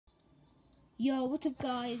Yo, what's up,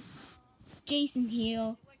 guys? Jason here.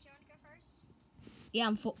 What, you want to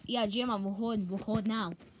go first? Yeah, Jim, I'm record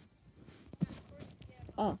now.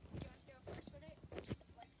 Oh, Do you want to go first with it? Just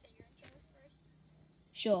like say your intro first.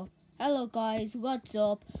 sure. Hello, guys. What's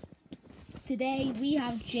up? Today we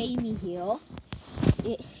have Jamie here.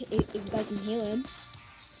 If you guys can hear him,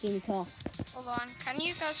 Jamie talk. Hold on. Can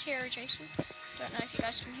you guys hear Jason? Don't know if you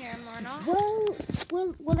guys can hear him or not.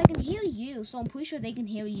 Well, I can hear you, so I'm pretty sure they can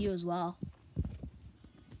hear you as well.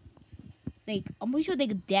 Like, I'm pretty sure they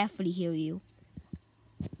could definitely hear you.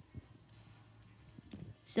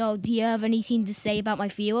 So, do you have anything to say about my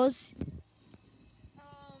viewers?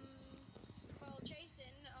 Well, Jason,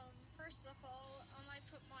 first of all, I might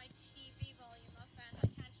put my TV volume up and I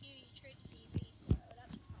can't hear you through the TV, so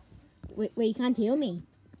that's a problem. Wait, you can't hear me?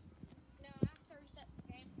 No, I have to reset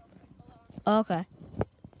the game real quick. Hold on. Okay.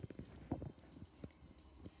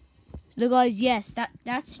 So, guys, yes,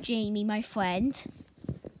 that's Jamie, my friend.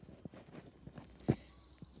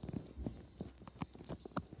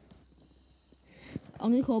 I'm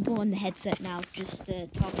gonna call Paul on the headset now, just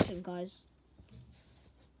talk to him, guys.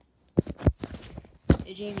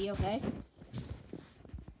 Hey, Jamie, okay?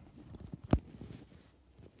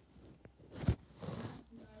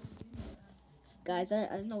 Guys, I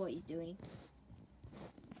don't know what he's doing.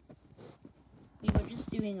 We were just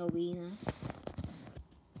doing arena.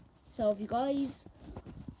 So if you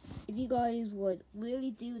guys would really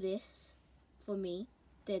do this for me,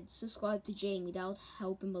 then subscribe to Jamie. That would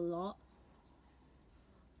help him a lot.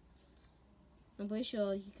 I'm pretty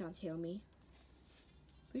sure he can't hear me.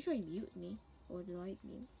 Pretty sure he muted me. Or did I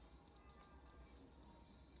mute?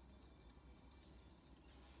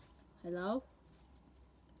 Hello?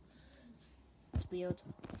 It's weird.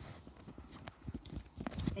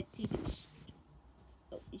 I think it's...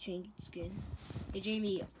 Oh, he changed the skin. Hey,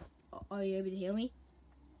 Jamie, are you able to hear me?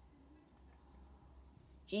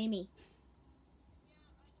 Jamie?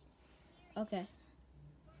 Okay.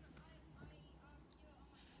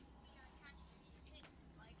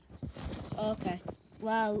 Okay.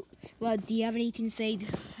 Well, do you have anything to say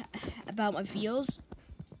about my viewers?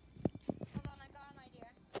 Hold on, I got an idea.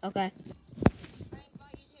 Okay. I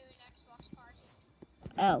invite you to an Xbox party.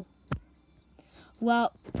 Oh.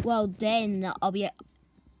 Well, then I'll be...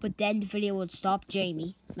 But then the video would stop,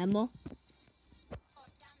 Jamie. Remember? Oh,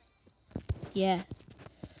 damn it. Yeah.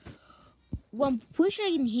 Well, I'm pretty sure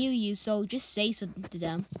I can hear you, so just say something to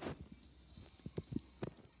them.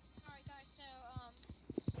 Alright guys, so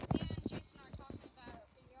me and Jason are talking about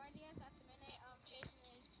video ideas at the minute. Jason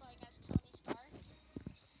is playing as Tony Stark.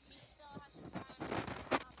 He still hasn't found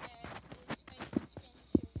his favorite skin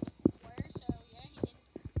to wear, so yeah, he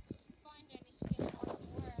didn't find any skin he wanted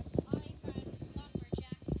to wear. So I found this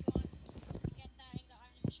lumberjack. If you want to get that in the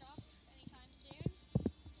item shop anytime soon.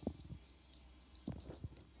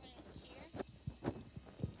 When it's here.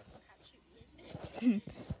 Look how cute he is.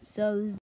 So